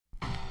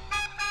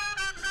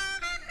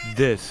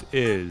This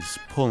is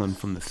Pulling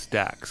from the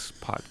Stacks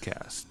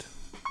podcast.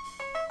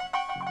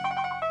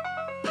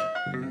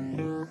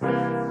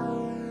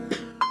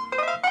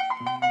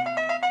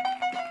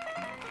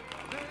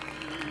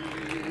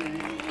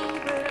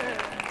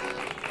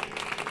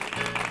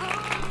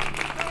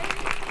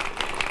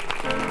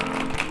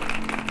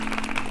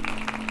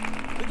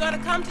 We're going to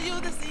come to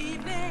you this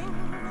evening.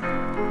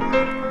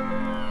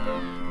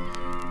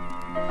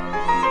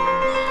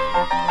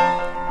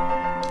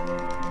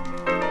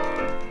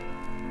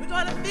 We're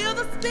going to feel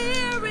the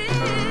spirit.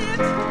 We're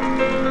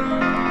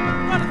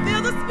going to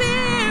feel the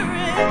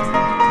spirit.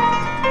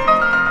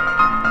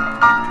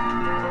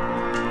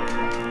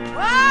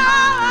 Whoa.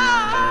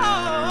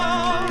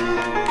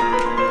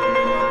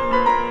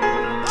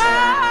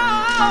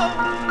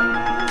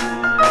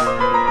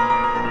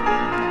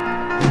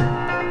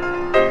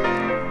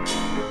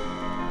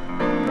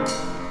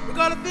 We're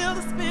going to feel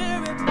the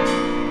spirit.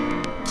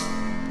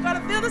 We're going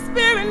to feel the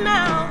spirit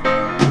now.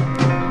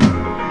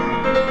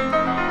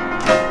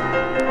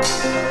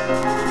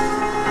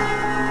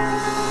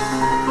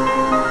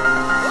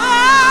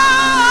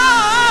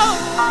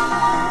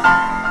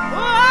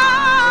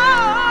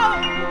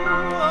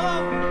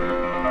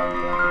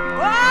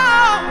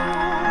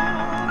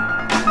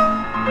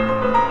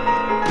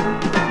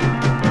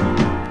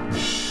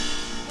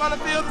 Gonna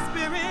feel the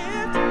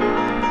spirit.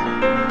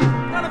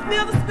 Gonna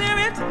feel the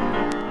spirit.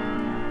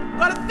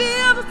 Gonna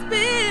feel the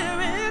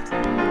spirit.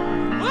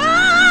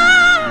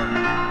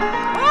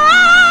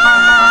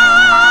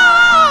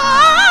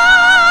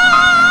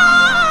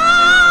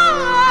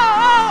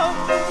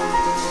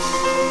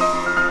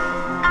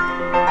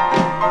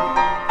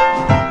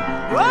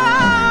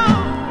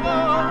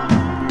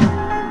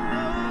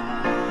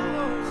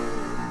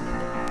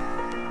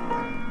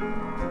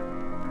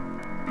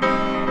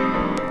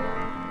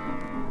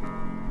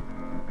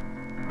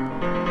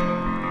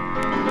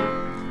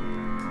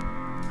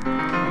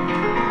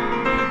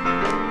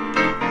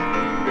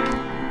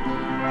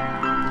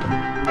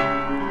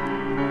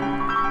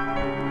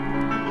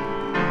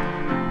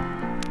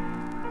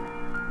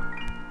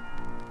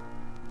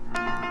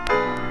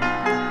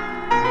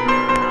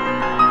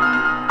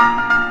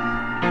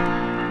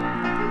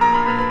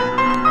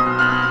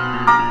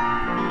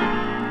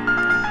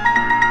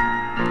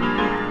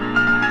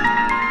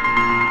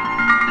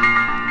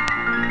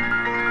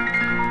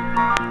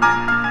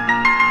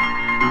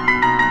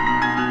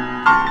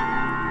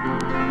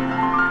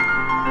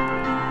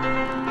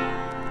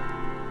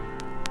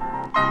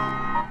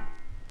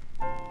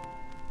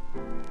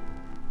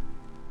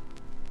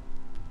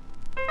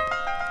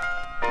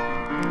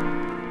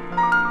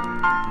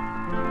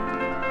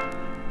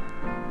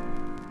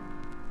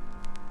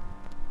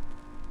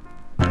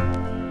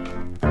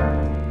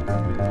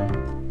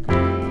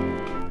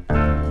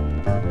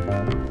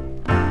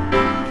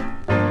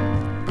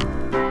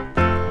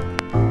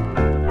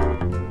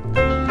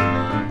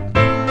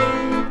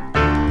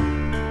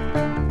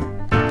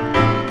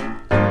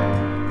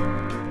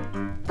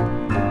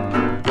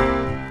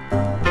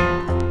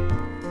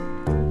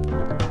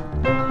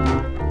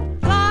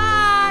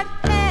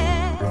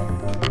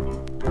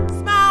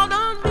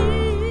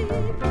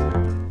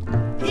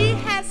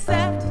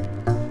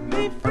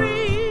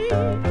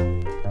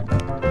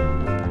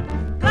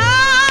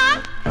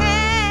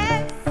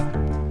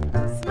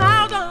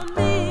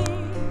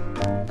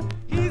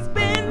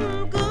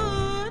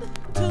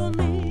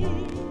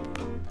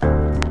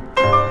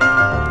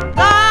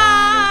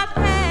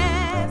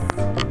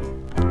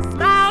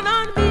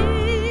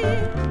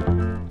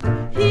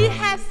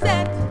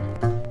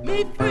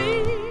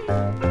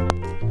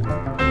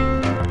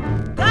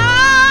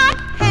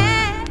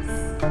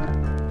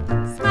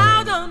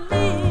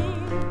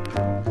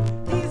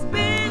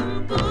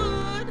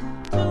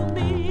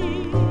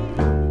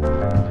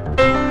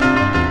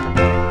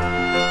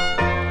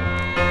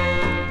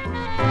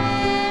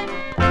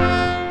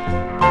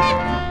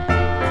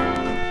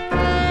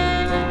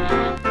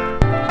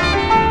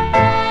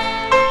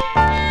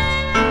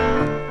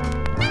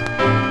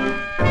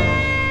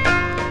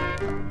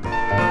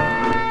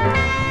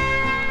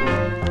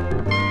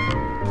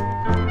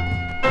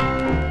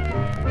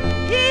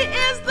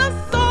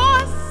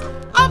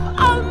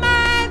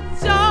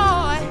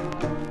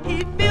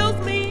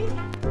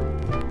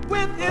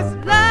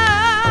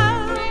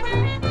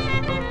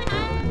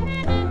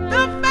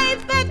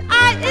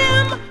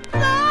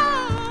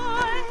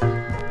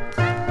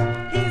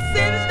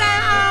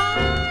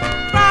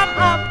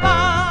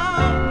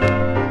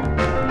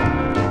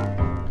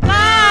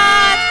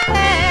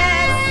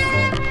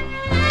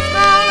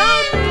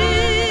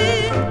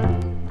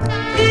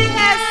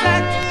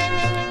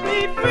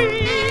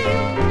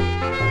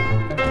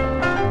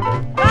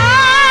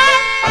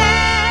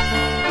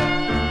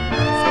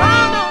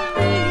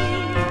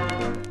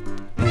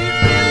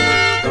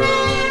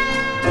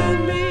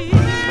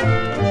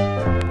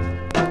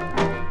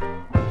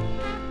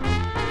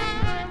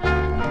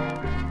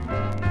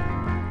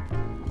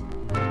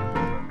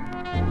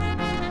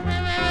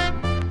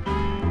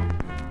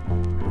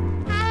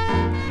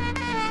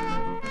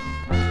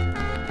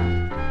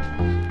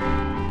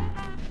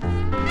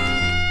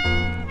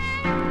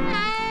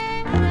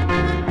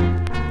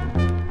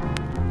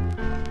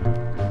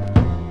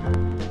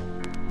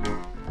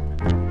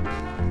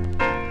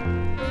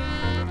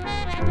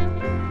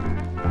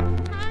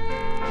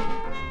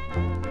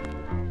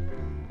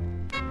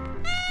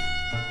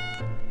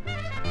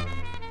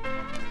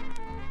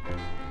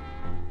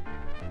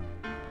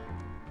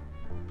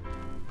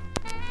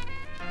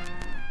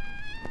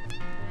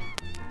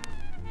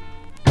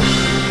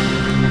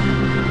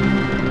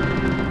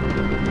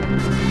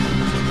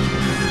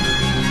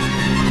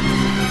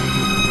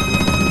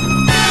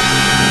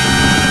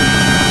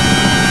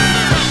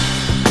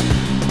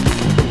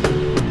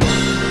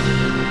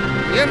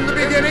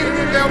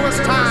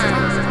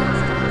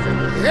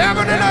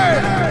 and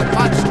earth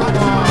watch the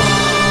war.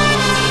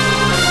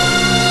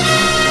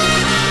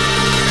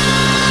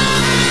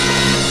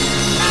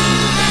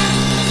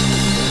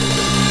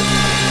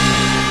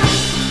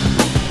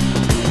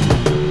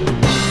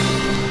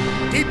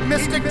 Deep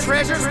mystic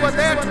treasures were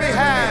there to be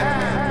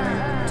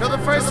had, till the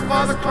first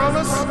Father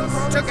Cronus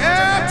took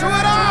heir to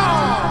it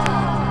all.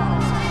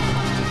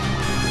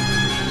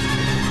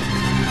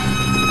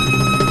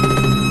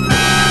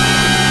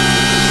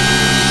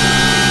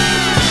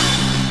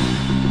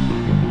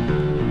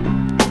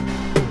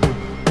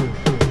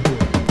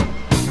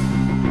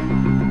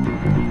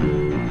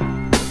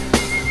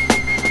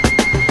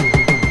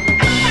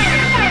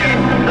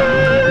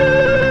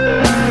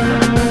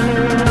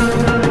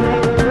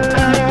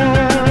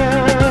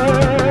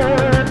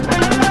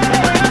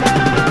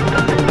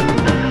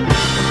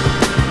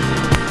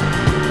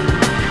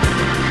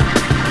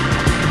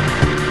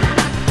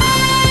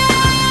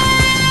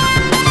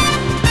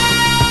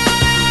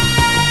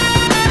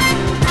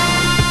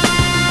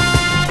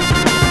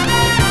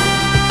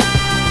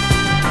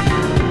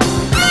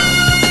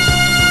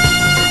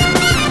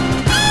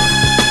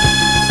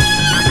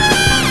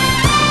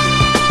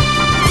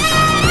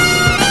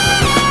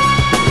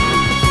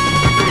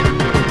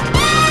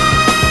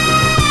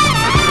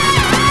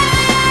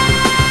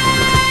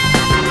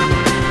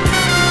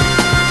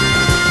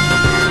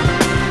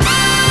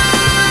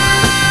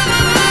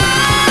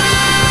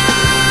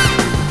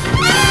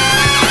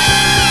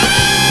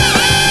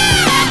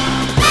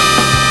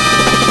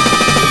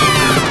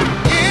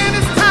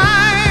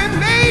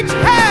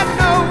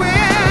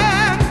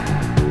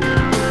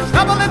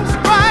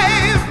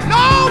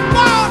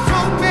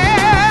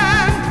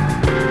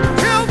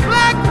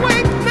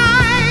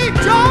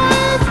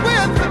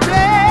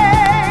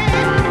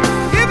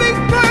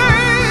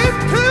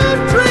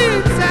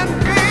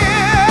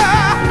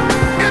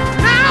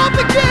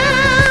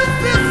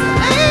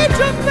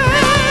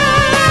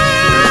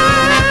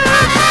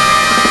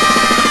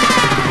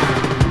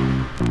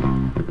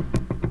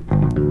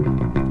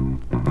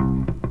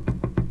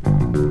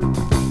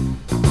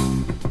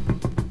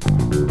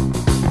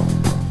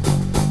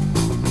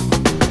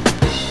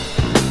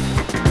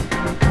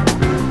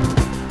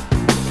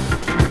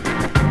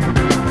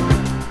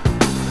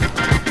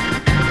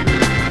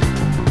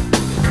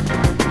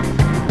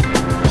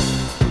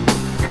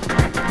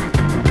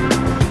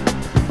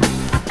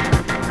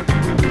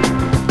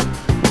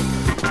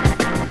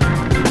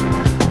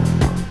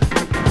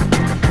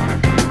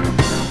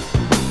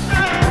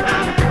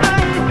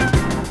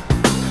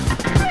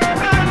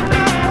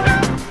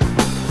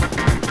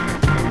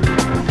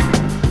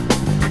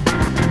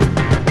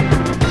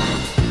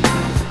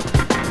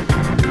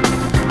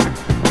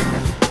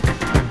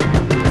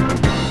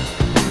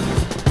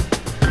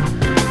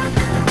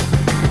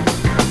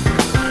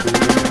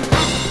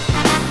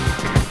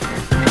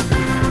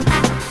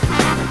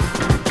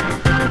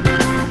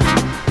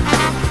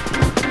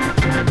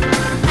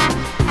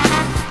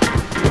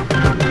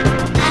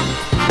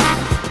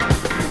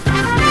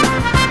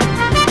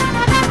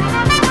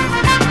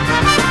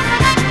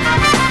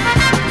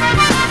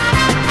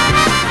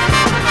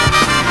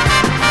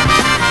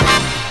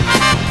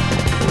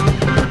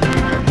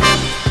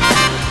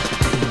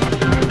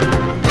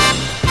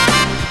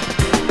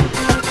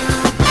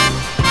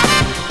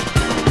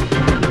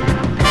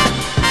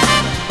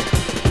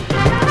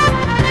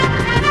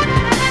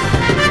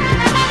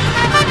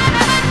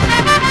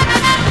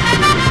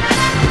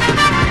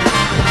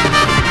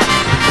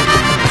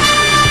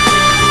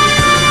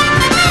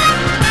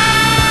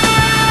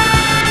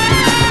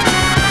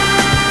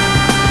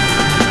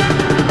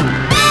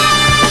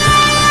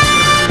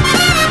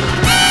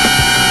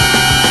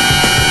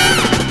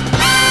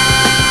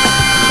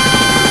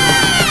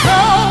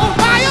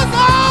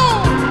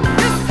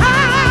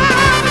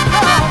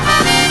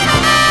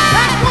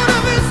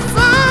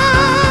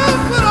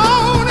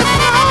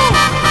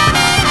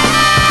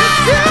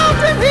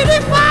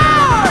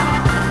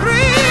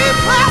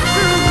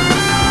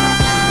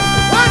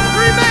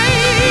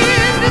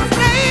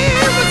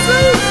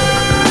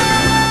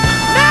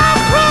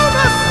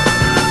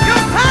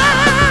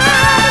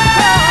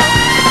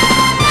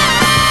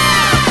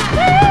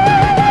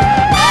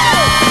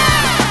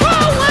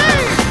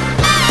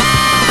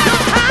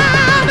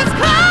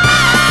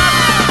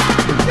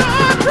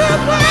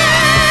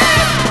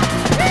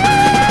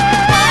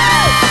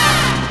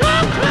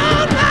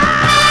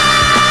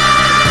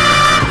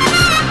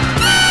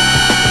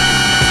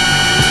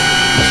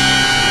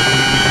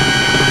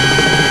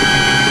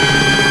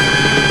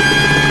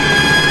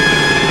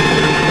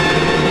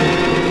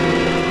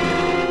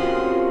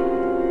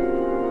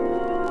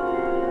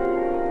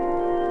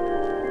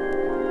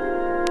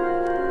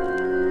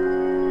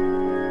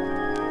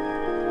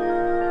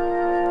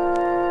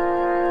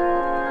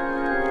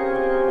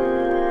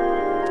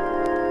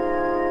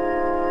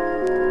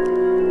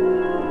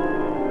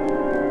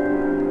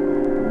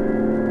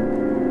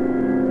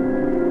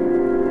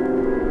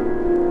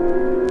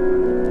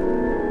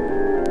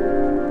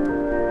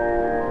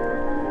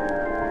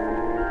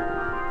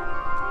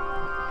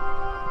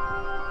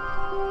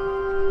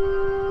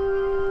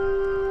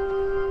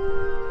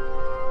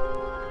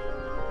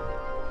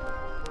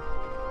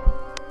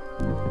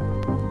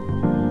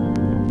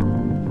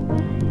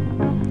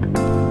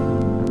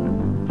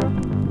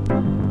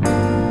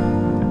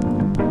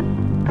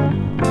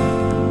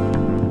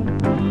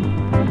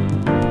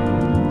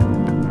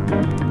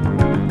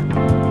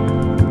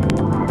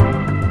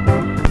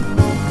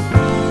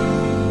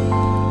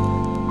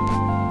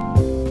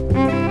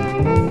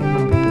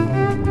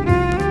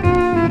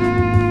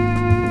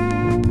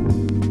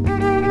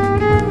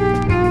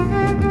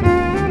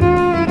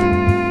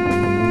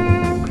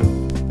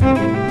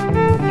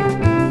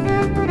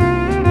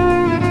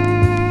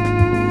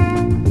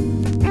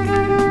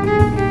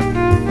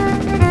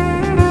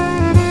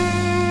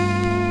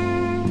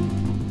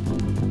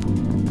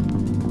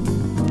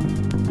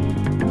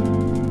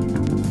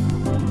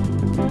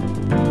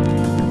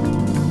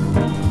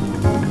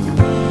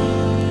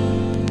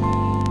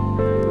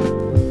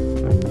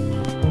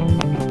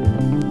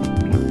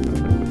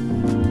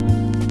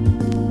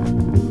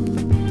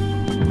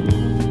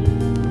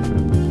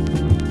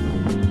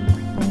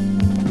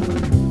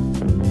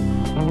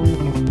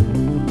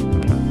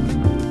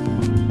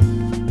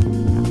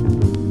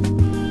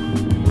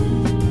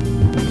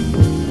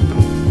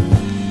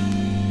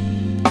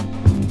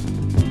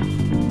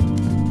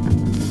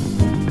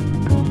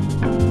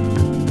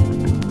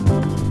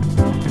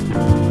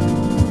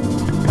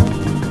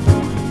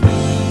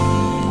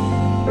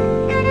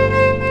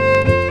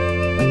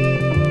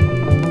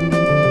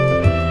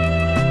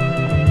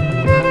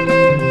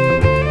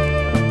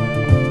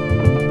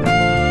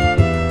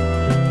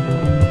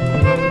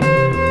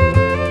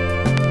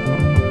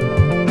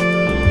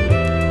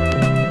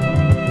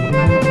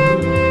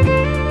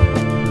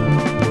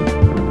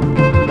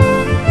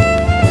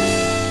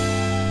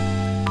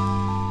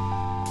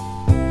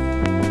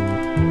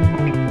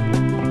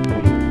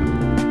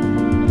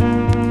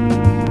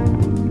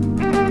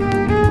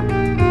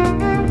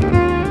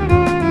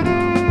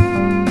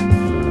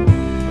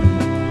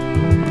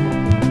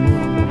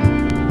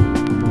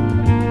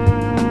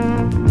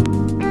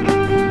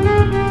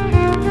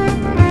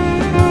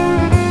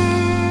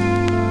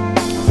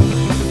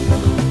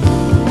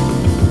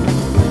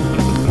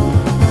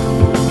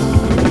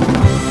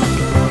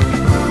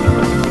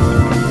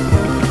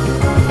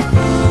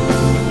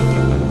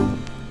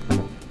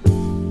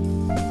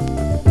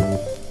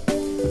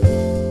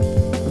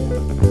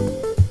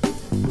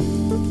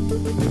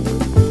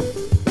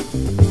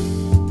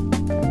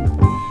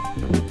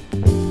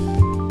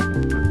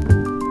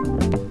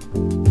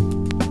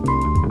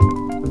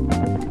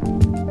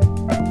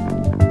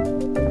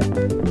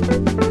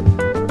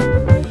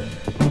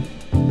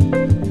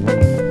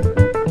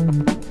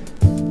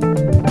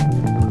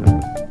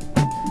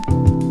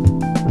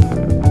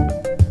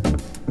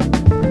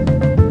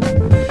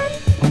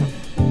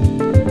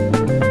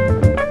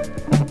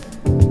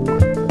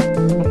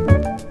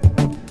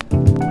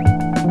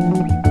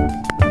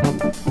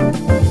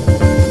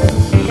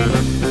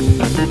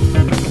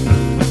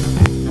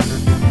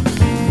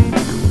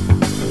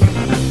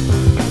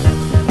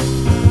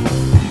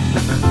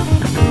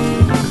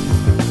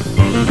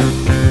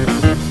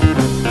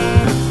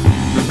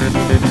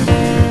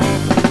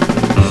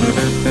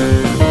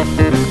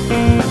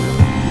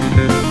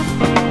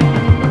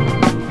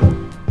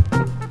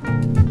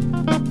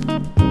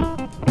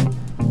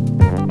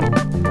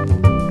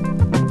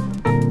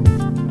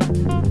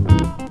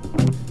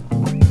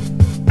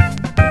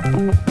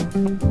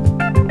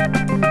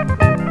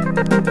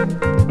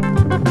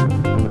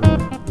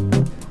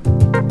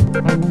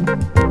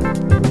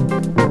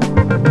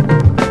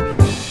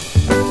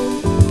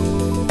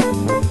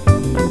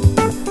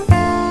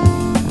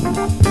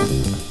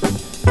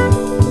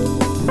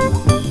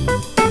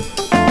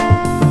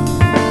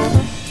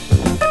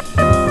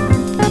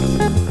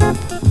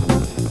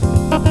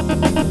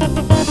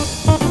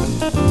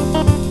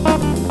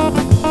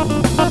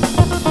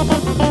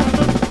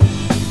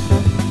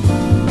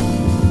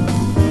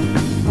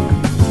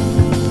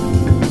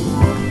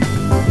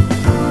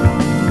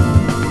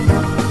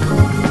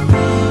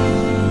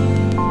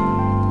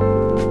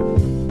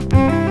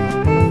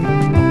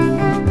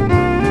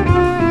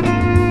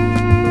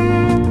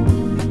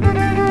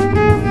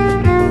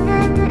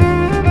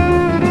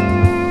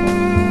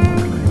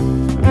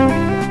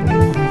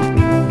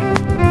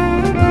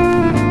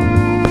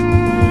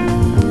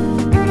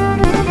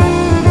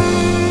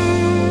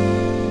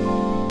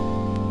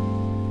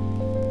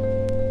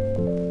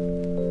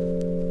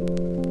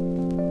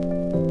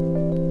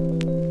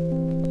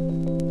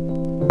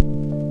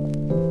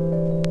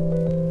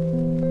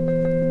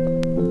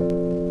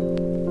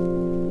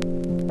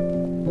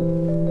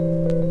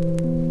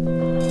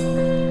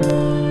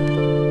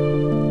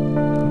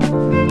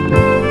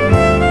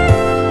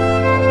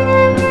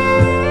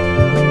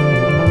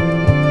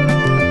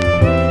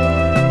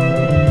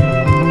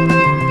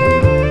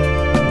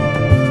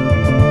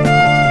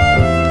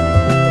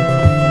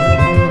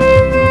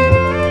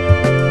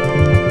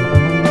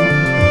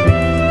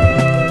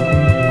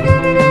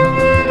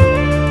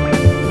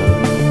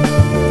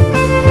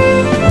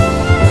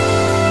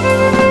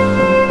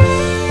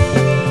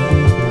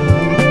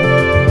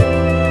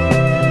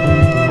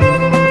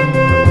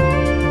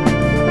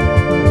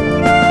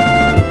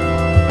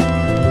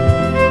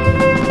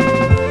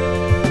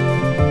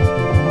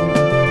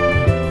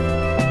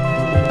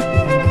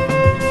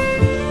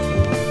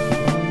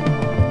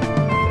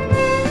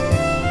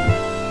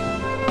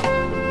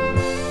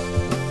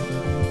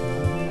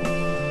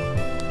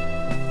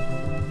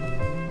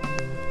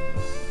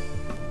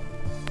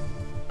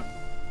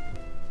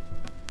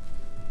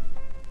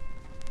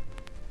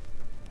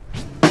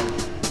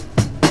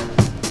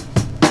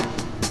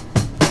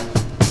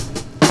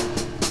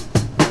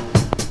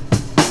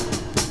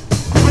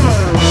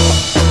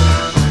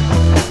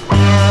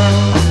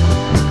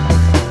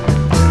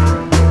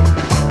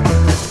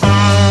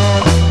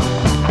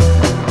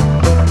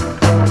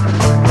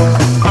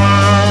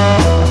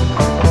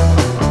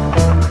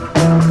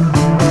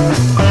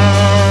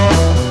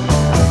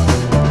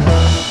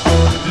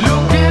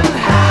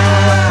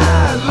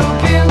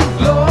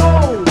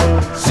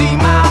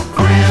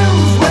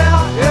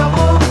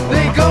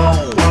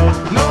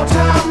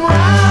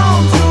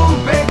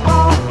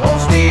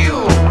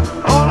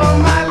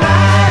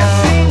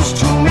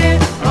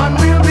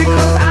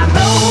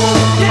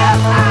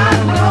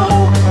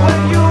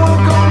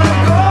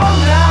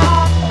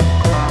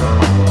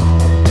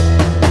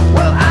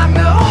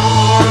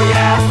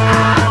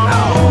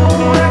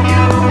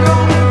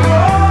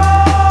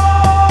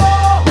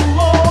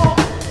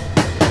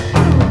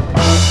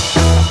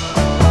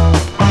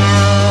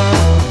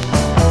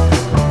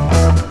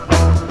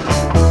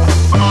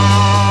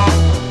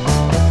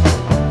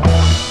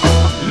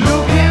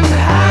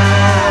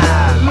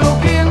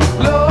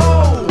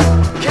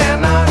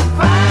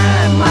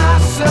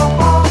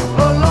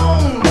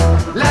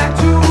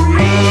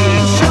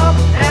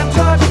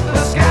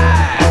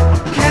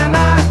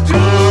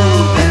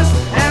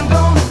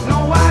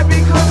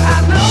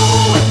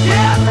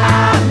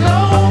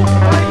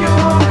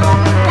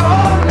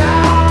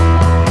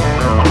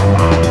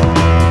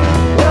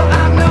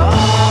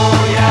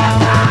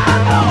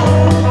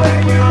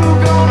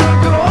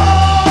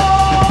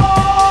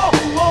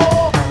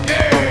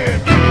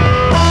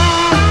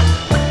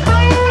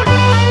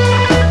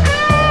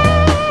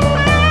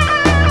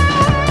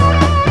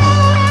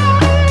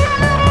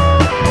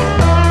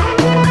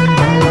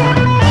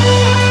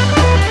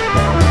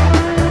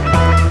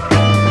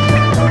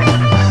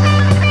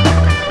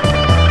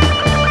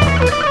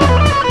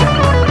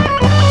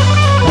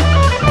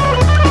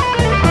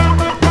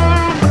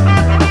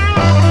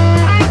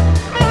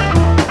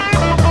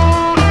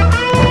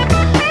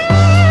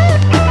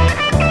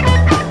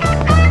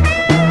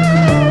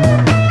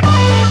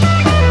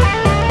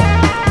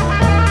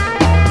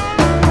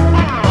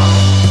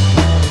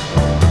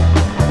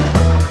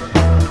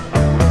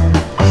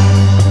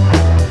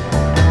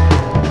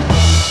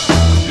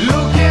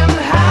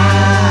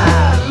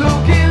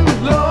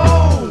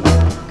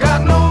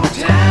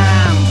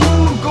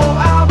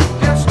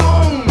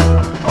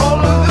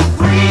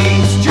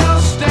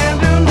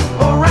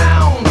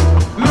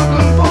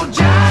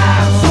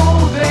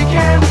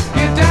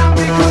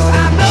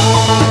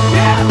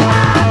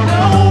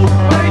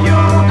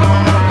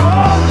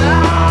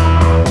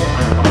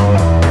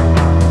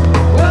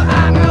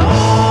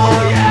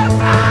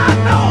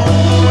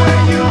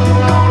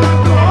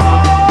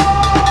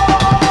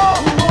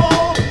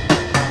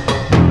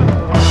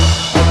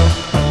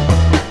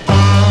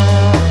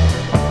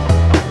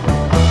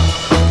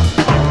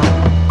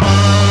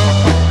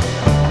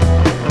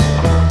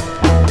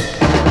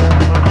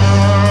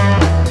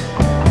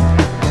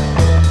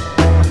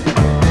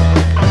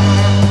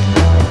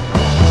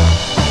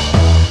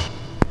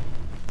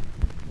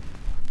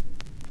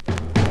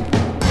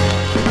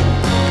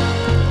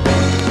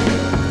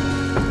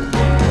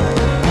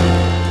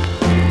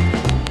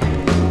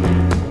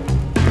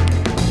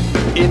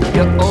 If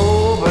you're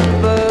over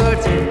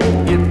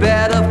 30, you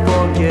better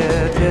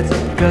forget it.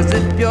 'Cause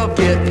if you're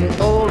getting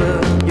older,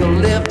 you'll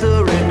live to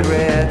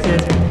regret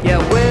it. Yeah,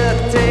 we're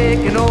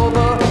taking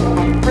over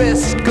from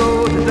Frisco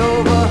to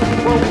Dover.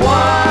 We're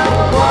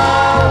wild,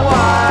 wild,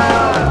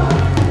 wild,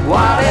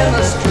 wild in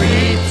the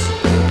streets.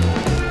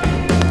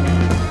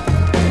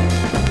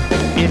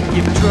 If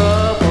you've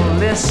trouble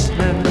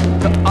listening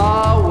to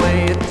our way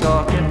of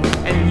talking,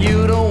 and you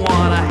don't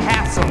wanna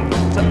hassle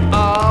to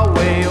our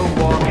way of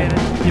walking,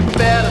 you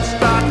better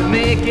start to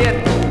make it.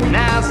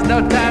 Now's no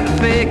time to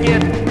fake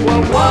it.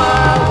 We're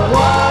wild,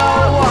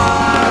 wild,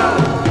 wild,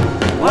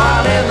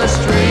 wild in the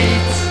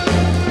streets.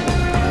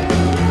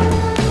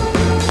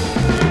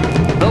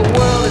 The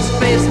world is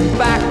facing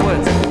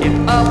backwards. If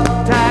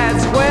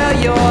uptide's where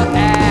you're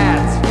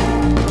at,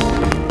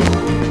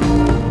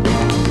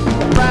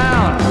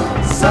 round,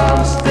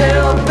 some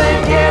still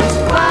think it's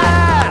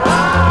flat.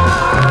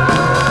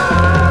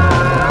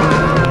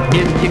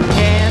 If you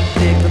can't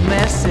dig the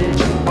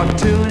message or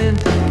tune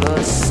into the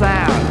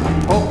sound,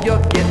 hope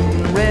you're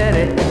getting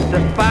ready to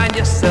find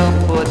yourself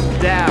put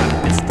down.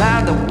 It's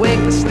time to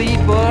wake the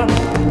sleeper.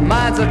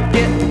 Minds are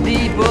getting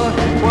deeper.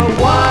 We're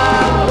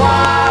wild,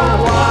 wild,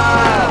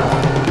 wild,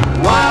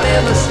 wild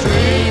in the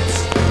streets.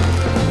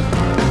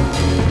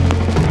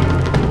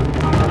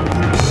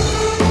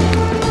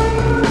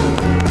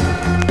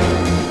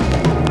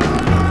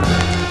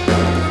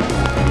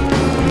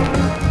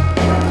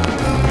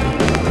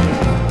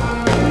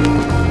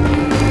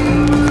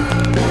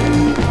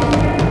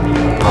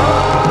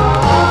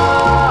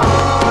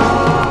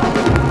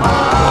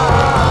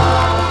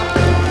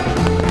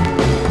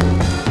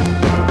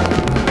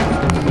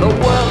 The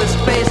world is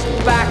facing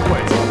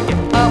backwards. If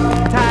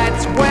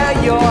uptide's where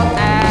you're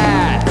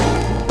at,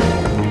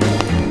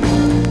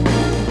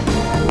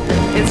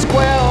 it's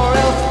square or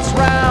else it's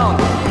round.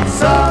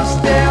 Some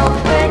still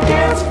think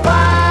it's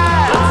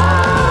flat.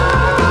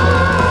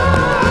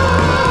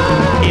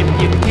 If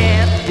you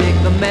can't dig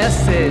the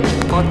message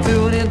or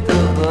tune into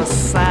the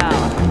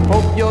sound,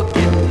 hope you're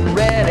getting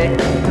ready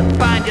to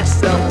find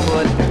yourself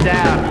put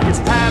down.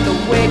 It's time to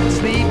wake the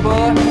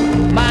sleeper.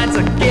 Minds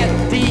are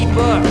getting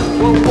deeper.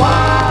 We're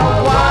wild,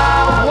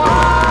 wild,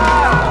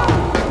 wild,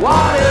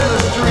 wild in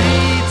the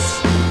streets.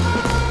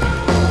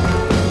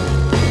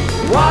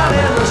 Wild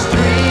in the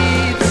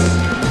streets.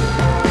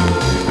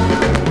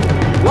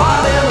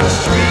 Wild in the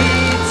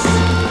streets.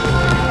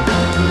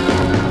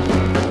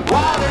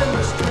 Wild in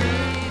the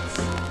streets.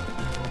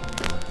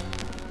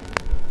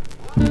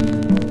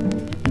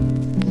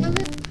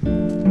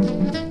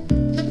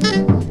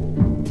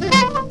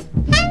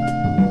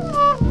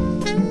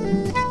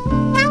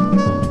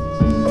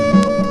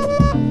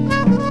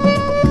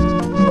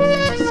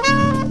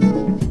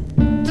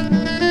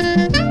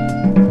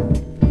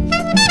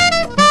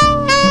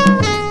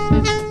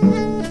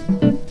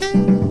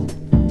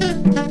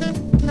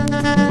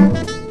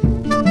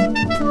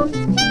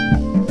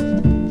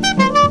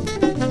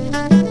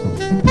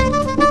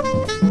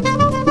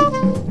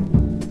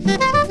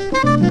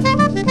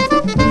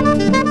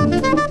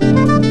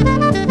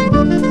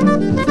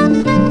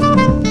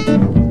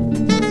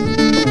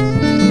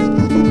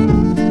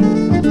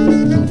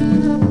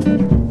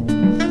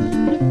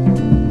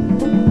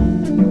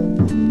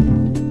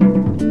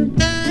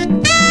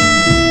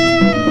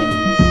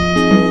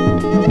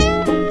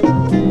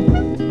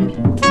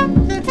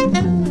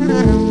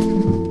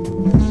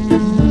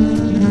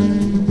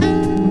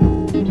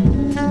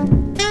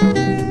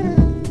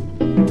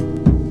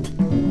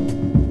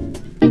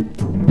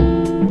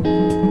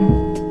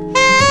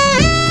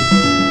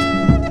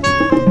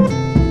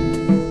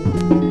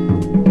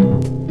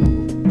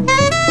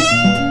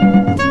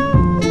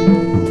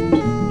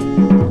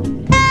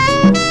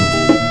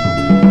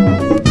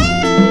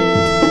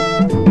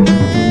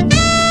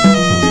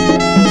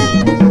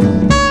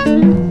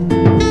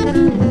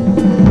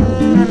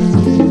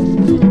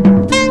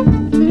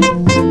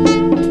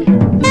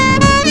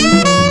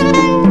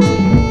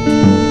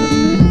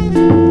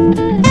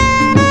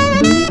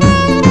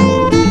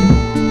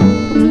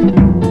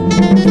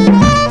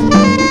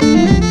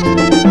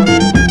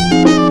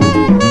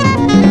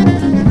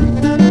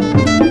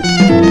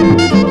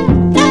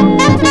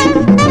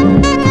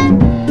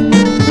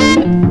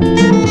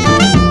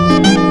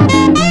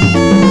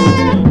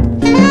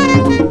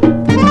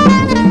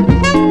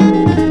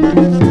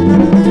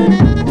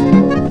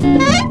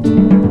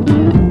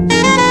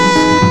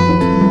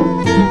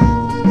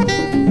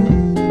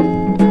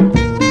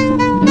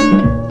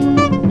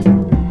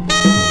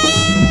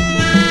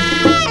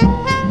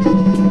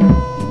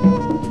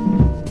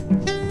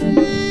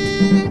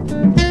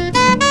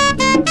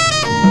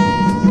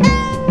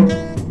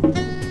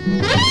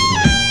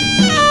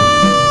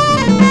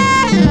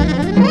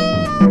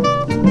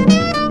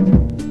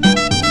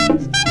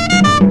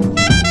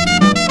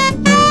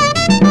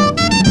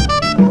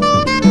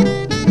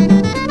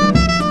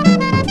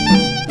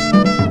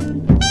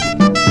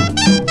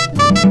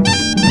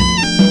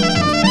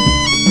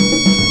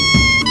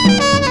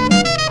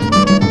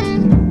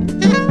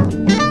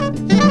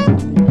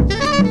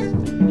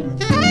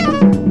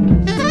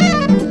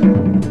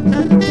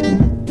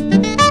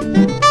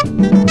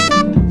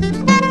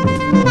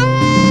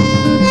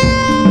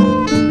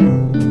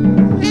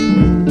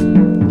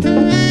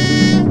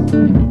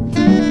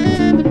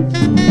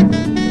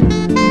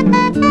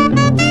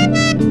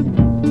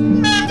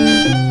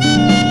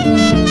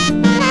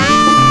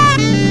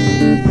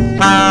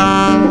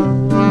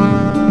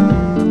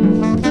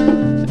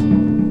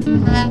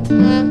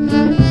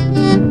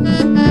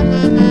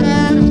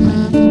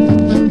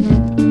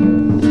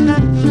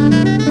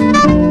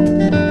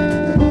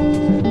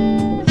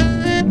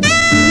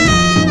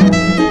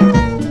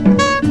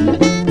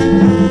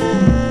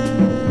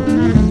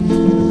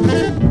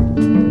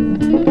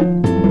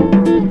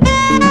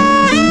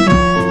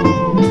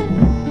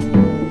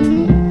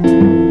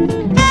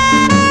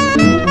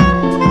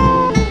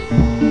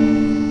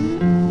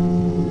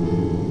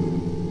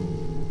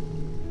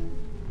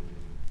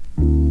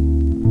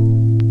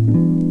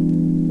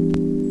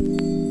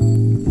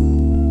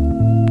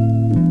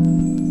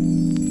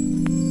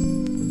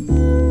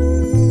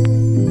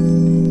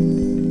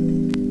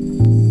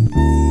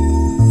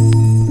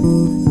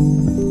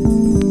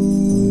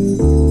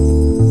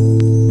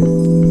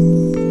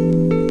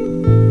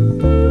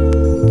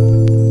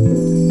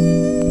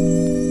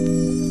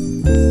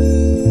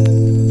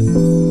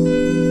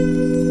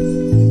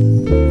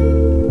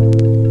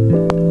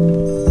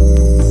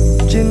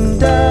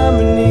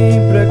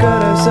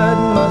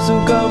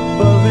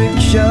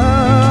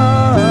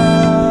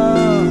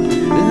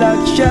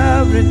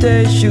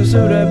 Vriteshu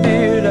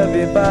Surabira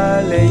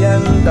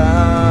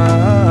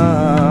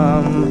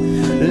Vipalayantam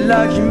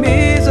Lakshmi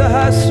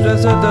Sahasra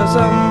Sata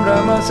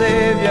Sambrama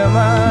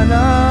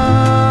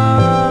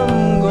Sevyamanam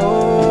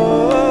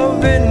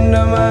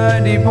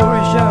Govindamadi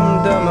Purusham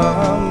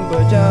Tamaham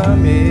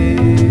Bhajami.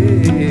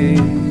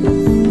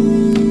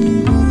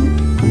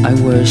 I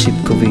worship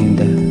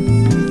Govinda,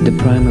 the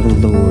primeval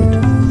Lord,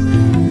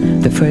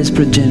 the first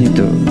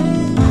progenitor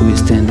who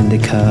is tending the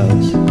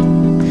cows,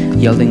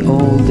 yielding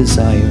all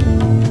desire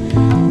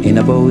in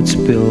abodes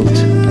built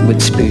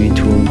with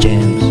spiritual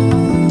gems.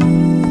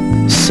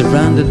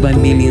 Surrounded by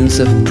millions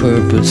of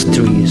purpose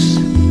trees,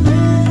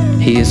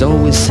 he is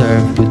always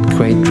served with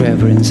great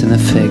reverence and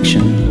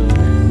affection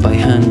by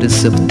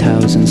hundreds of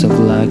thousands of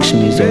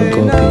Lakshmis or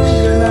Gopis.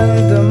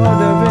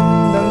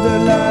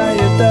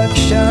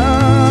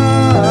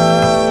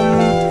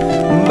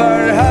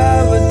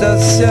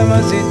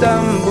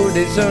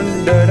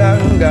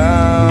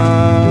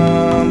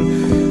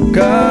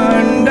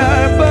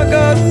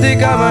 Kandarpagati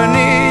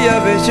Kamaniya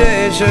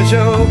Vishesha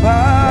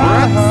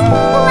Shobham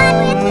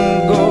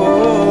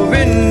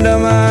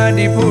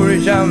Govindamadi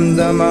Purusham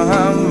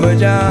Tamaham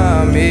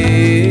Bhajami.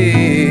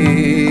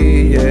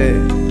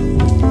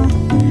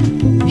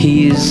 He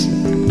is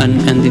an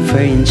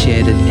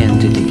undifferentiated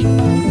entity,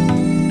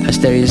 as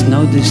there is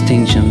no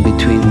distinction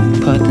between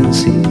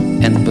potency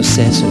and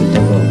possessor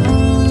thereof.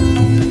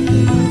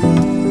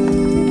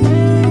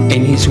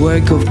 In his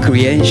work of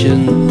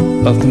creation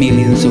of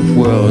millions of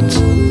worlds,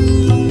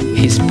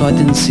 his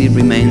potency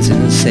remains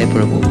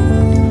inseparable.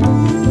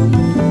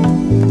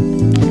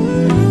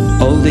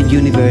 All the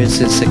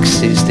universes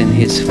exist in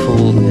his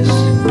fullness,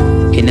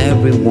 in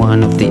every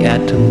one of the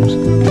atoms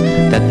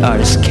that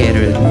are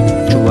scattered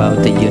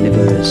throughout the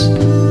universe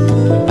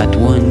at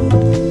one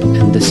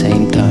and the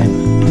same time.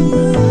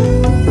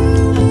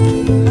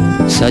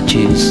 Such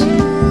is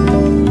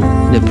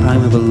the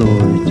primeval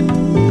Lord,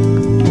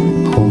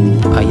 whom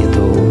I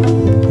adore.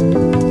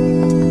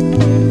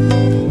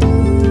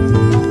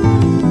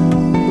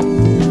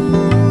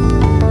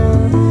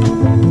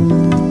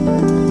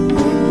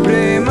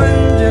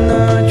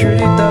 Premanjana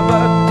Churita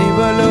Bhakti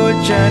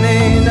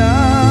Valochanena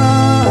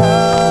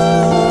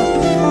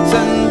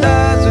Santa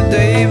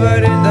Sudeva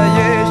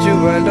Hridayeshu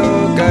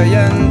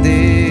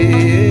Valokayanti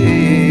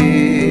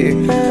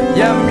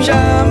Yam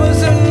Shama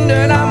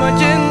Sundarama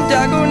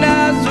Chinta Guna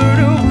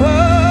Surupam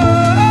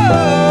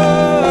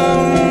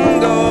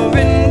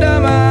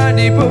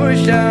Govindamadi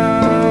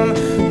Purusham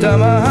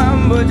Tamaham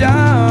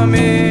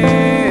Bhajami.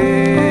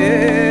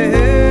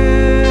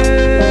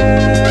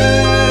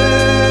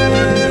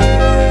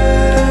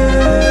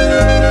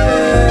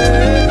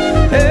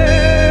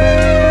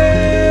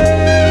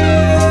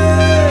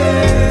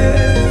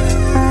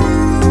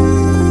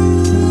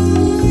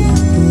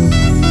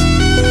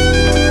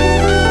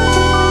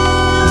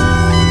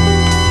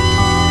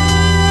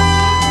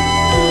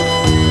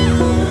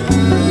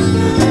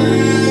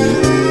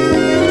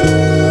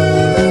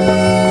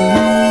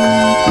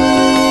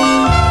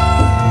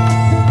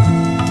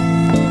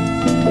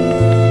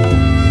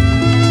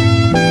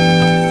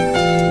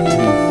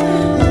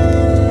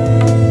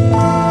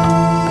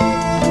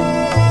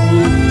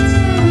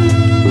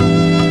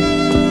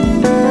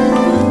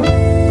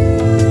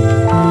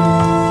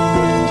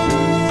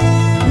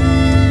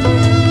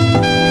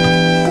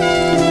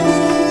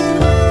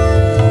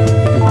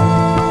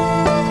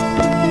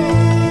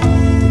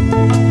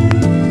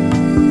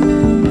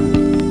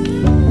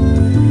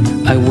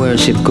 I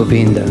worship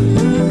Govinda,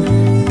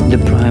 the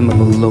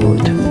primeval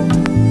Lord,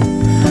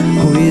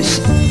 who is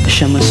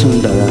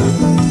Shamasundara,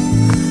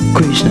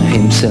 Krishna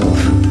himself,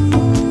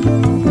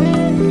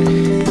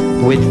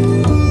 with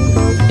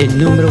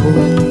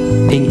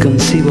innumerable,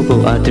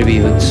 inconceivable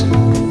attributes,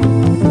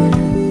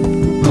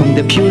 whom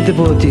the pure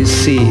devotees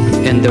see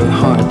in their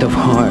heart of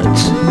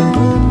hearts,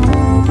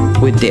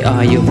 with the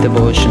eye of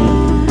devotion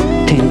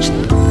tinged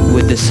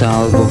with the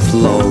salve of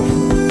love.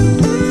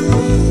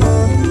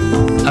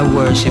 I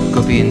worship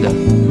Govinda,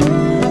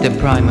 the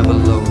primeval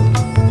Lord,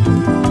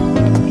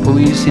 who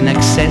is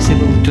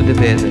inaccessible to the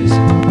Vedas,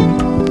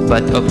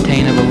 but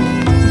obtainable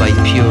by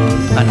pure,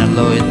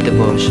 unalloyed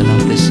devotion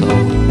of the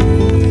soul,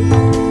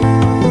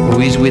 who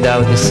is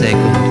without a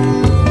second,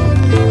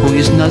 who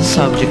is not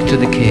subject to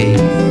decay,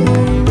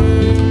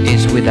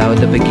 is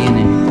without a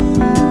beginning,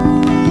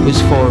 whose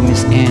form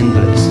is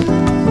endless,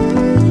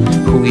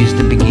 who is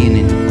the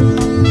beginning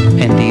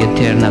and the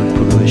eternal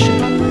Purusha.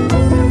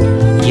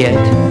 Yet,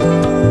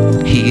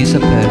 he is a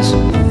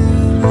person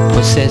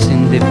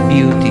possessing the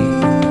beauty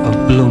of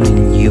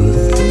blooming youth.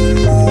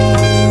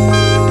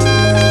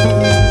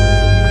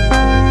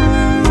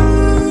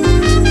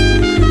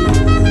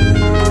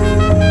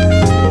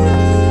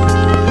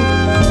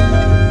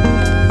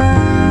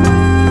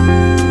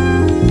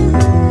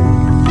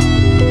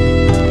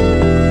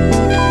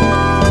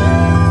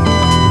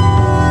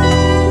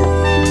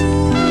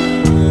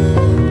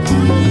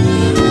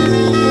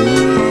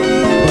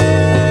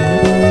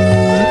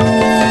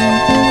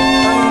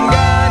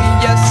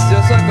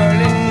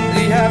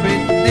 Sakalindiya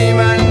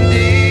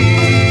Viddimandi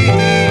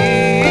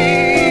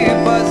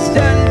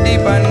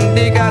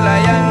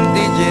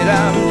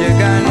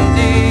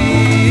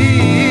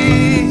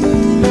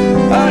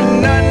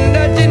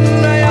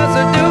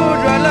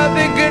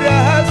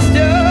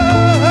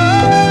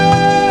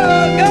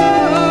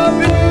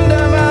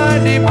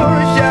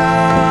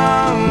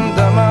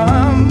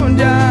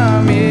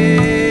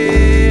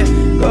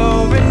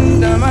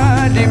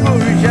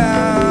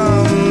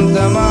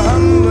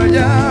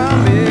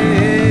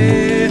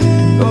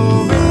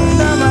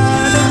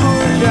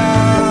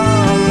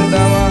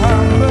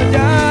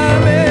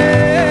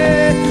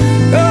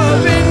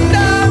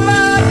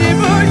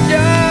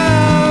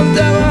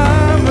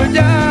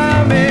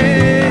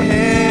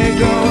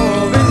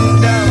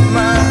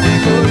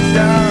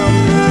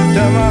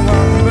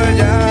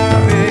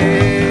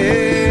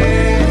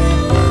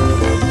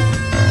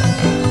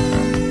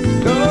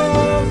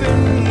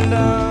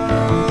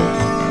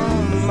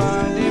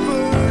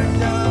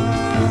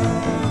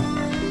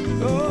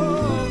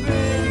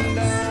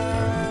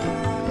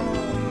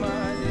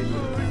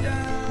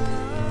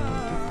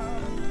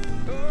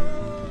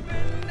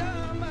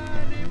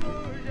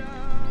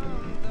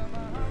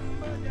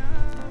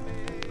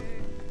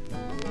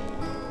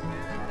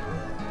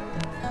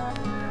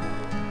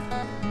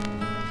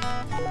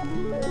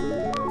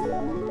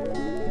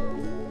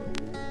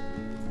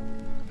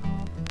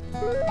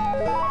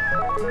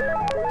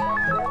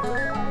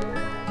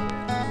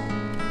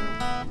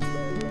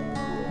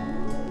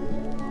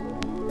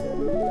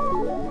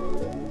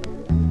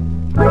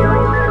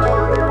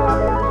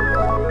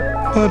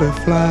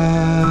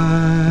butterfly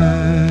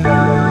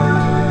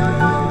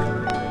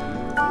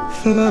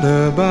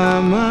flutter by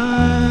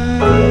my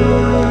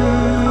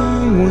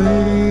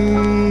window.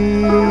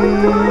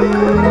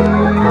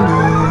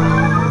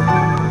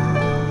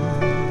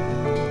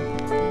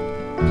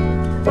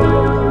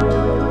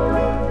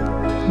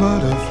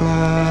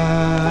 Butterfly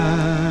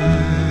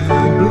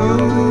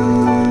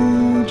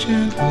blow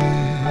gently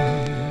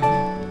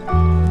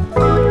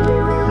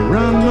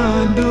around my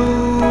door.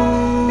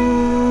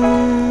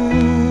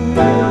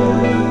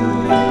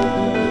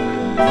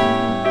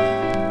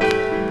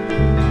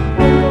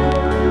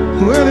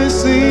 Well, it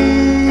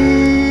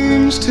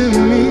seems to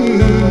me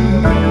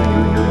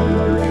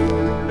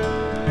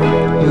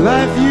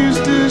life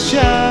used to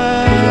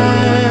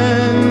shine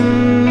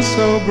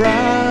so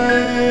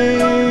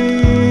brightly.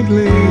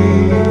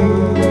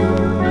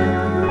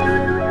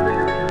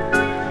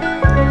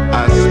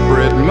 I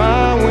spread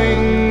my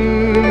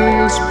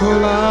wings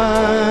politely,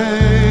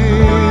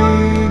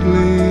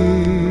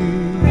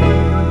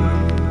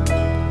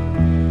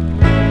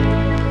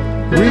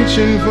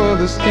 reaching for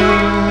the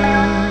sky.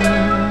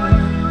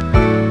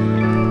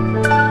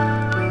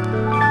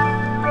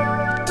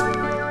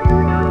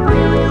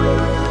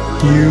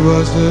 You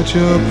are such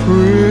a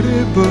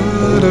pretty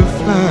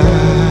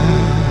butterfly.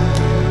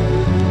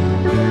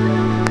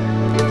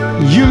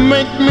 You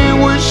make me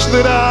wish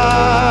that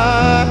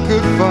I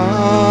could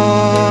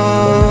follow.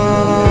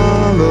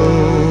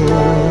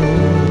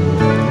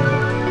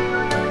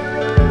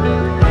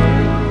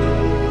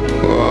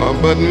 Oh,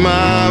 but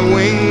my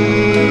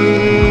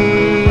wings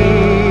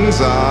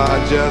are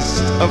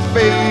just a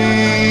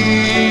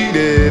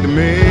faded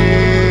memory.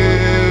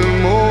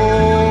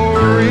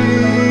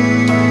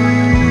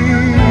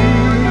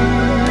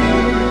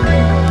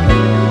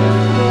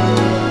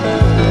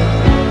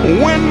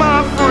 When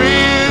my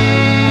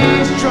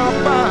friends drop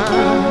by,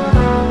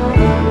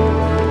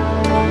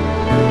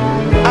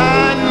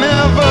 I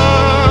never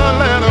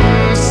let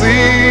them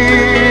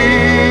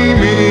see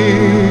me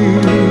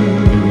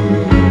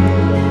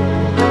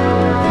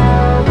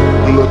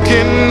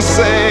looking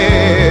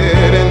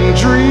sad and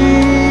dreamy,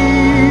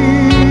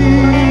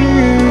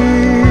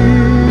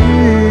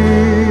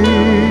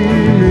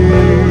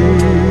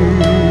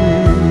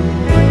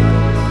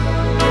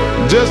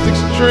 just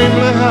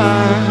extremely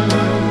high.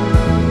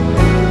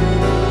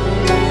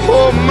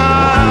 Oh my,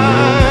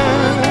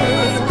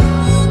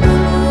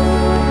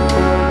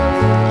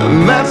 and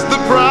that's the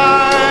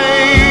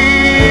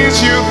price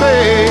you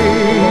pay.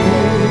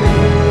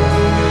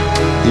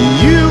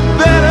 You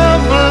better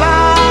fly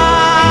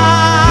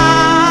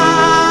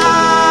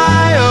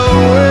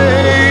away.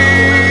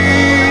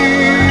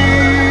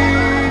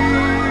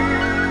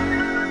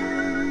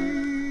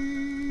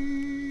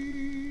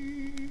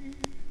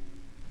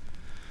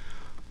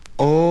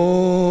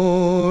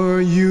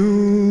 Or you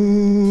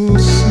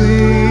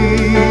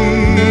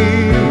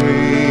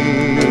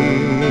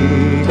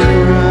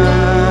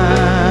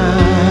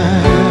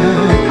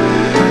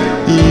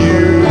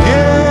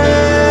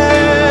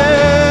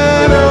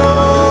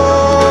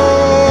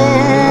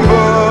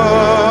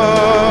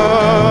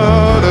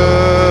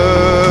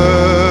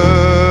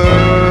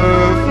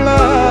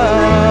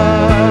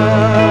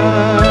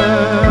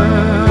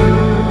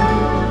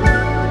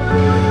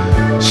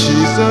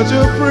such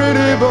a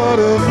pretty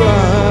butterfly.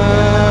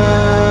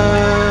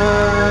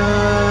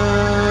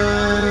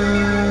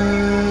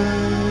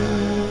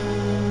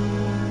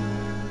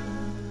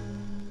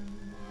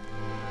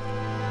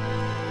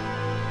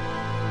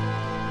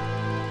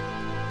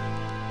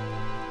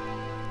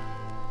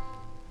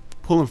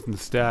 Pulling from the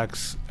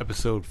Stacks,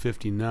 episode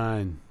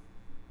 59.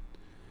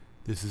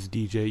 This is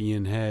DJ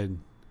Ian Head.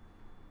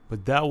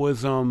 But that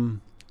was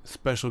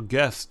special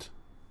guest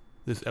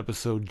this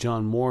episode,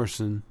 John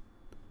Morrison,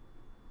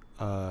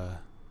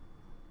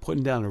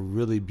 putting down a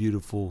really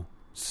beautiful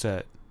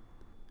set.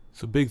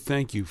 So big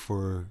thank you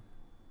for,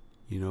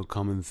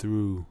 coming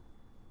through.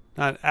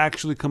 Not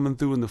actually coming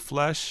through in the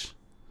flesh,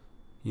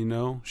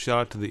 shout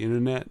out to the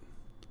internet,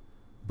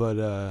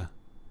 but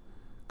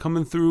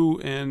coming through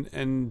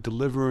and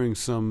delivering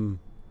some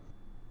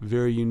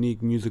very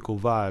unique musical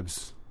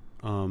vibes,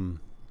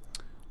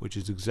 which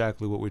is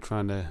exactly what we're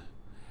trying to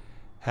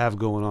have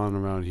going on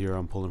around here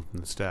on Pulling from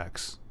the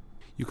Stacks.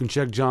 You can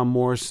check John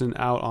Morrison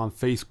out on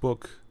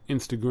Facebook,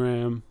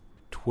 Instagram,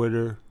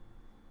 Twitter.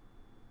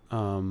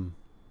 You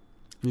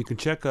can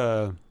check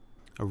a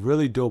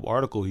really dope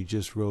article he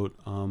just wrote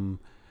on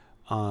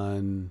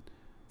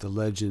the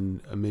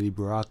legend Amiri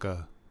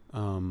Baraka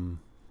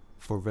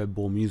for Red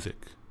Bull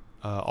Music.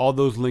 All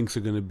those links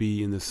are going to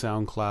be in the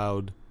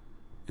SoundCloud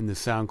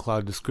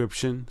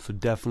description, so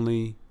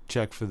definitely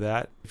check for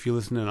that. If you're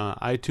listening on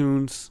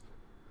iTunes,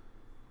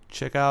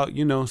 check out,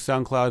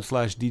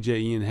 SoundCloud/DJ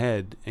Ian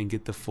Head and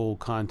get the full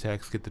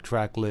context, get the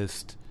track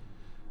list,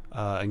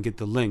 and get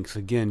the links.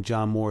 Again,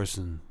 John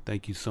Morrison,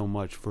 thank you so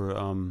much for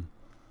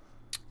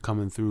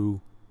coming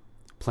through,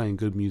 playing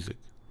good music.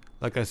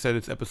 Like I said,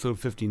 it's episode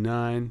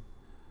 59.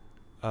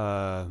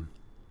 Not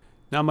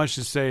much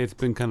to say. It's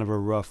been kind of a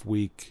rough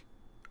week.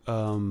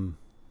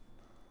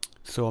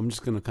 So I'm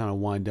just going to kind of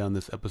wind down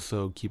this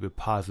episode, keep it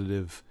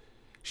positive.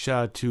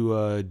 Shout out to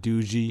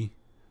Doogie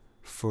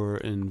for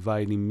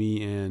inviting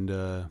me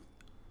and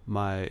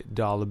my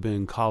Dollar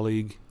Bin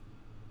colleague,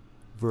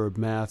 Verb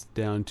Math,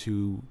 down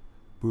to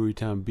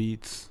Brewerytown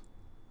Beats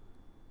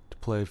to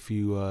play a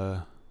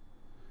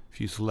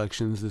few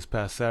selections this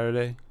past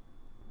Saturday.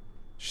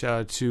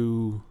 Shout out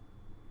to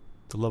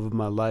the love of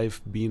my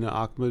life, Bina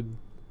Ahmed,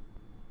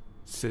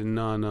 sitting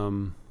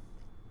on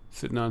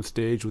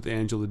stage with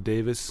Angela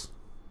Davis,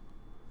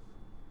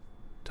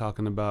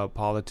 talking about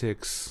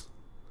politics,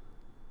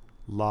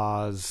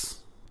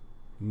 laws,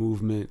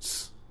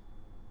 movements,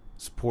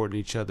 supporting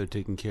each other,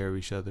 taking care of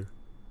each other.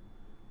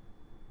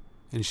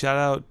 And shout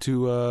out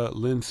to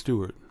Lynn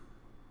Stewart.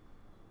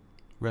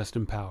 Rest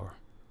in power.